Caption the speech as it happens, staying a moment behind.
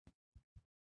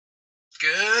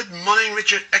Good morning,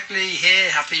 Richard Eckley here.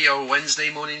 Happy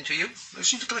Wednesday morning to you. It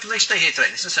seems to look like a nice day here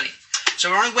today. Nice and sunny. So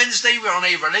we're on a Wednesday. We're on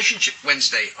a relationship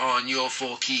Wednesday on your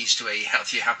 4 keys to a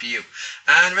healthier, happy you.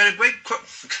 And we had a great quote,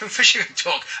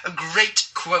 a great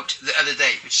quote the other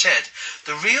day, which said,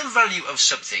 "The real value of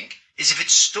something is if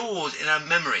it's stored in our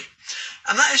memory."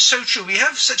 And that is so true. We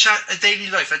have such a daily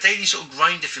life, a daily sort of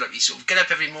grind, if you like. We sort of get up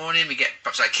every morning, we get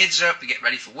perhaps our kids up, we get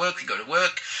ready for work, we go to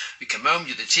work, we come home,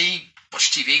 do the tea,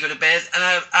 watch TV, go to bed, and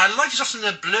our life is often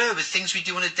a blur with things we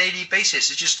do on a daily basis.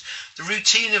 It's just the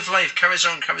routine of life carries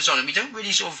on, and we don't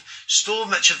really sort of store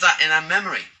much of that in our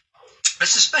memory.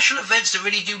 It's the special events that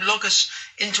really do log us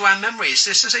into our memory.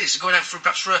 It's going out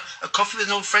perhaps for a coffee with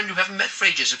an old friend who we haven't met for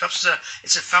ages. Perhaps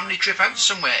it's a family trip out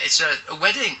somewhere. It's a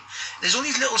wedding. There's all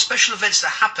these little special events that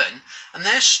happen, and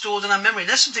they're stored in our memory.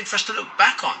 There's something for us to look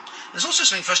back on. There's also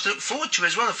something for us to look forward to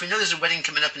as well. If we know there's a wedding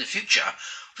coming up in the future,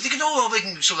 we think, we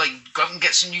can sort of like go out and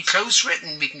get some new clothes for it,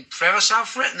 and we can prepare ourselves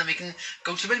for it, and then we can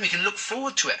go to the wedding. We can look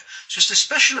forward to it. So it's the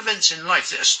special events in life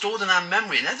that are stored in our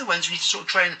memory, and they're the ones we need to sort of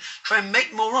try and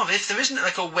make more of. If there isn't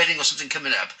like a wedding or something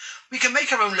coming up, we can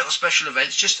make our own little special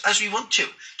events just as we want to.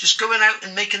 Just going out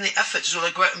and making the effort to sort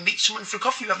of go out and meet someone for a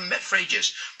coffee we haven't met for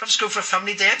ages. Perhaps go for a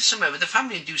family day out somewhere with the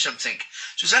family and do something.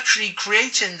 So it's actually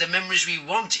creating the memories we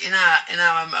want in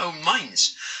our own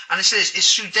minds. And it says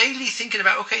it's through daily thinking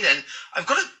about, okay then, I've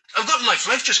got life.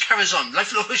 Life just carries on.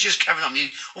 Life will always just carry on.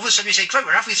 All of a sudden you say, "Great,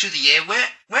 we're halfway through the year.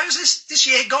 Where is this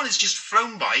year gone? It's just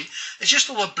flown by. It's just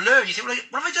all a blur." And you think, well,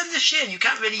 what have I done this year? And you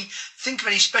can't really think of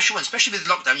any special ones, especially with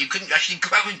lockdown. You couldn't actually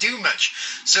go out and do much.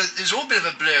 So there's all a bit of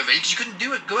a blur really because you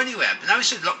couldn't go anywhere. But now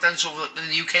it's lockdown sort of in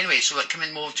the UK anyway. It's sort of like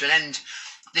coming more to an end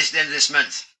the end of this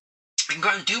month. We can go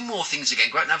out and do more things again,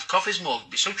 go out and have coffees more,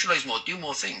 socialise more, do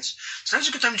more things. So now's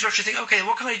a good time to actually think, okay,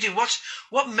 what can I do?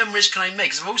 What memories can I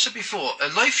make? As I've always said before, a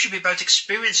life should be about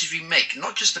experiences we make,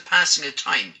 not just the passing of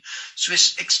time. So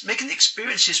it's making the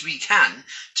experiences we can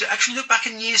to actually look back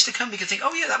in years to come. We can think,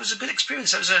 oh yeah, that was a good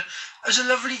experience. That was a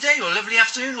lovely day or a lovely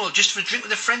afternoon or just for a drink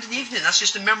with a friend in the evening. That's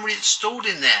just a memory that's stored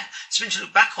in there. It's something to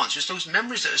look back on. So it's those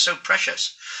memories that are so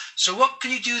precious. So what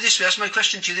can you do this week? That's my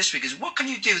question to you this week is what can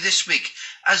you do this week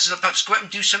as perhaps go out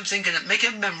and do something and make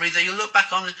a memory that you'll look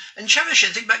back on and cherish it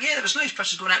and think back, yeah, that was nice.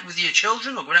 Perhaps going out with your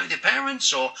children or going out with your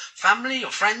parents or family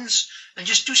or friends and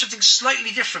just do something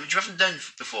slightly different which you haven't done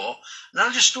before. And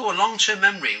that'll just store a long-term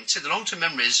memory. And so the long-term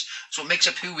memory is what makes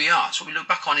up who we are. It's what we look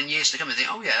back on in years to come and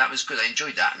think, oh yeah, that was good. I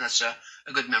enjoyed that. And that's a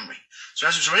good memory. So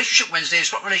as it's Relationship Wednesday,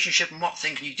 it's what relationship and what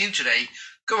thing can you do today?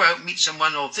 Go out, meet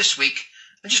someone or this week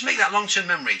and just make that long-term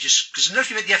memory. Just because unless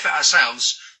we make the effort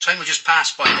ourselves, time will just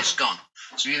pass by and it's gone.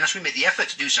 So unless we make the effort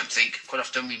to do something, quite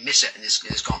often we miss it and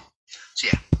it's gone. So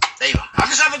yeah, there you are. I'll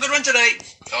just have a good one today.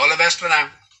 All the best for now.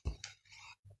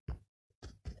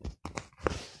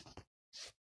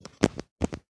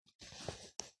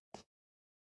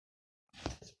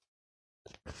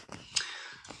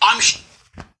 I'm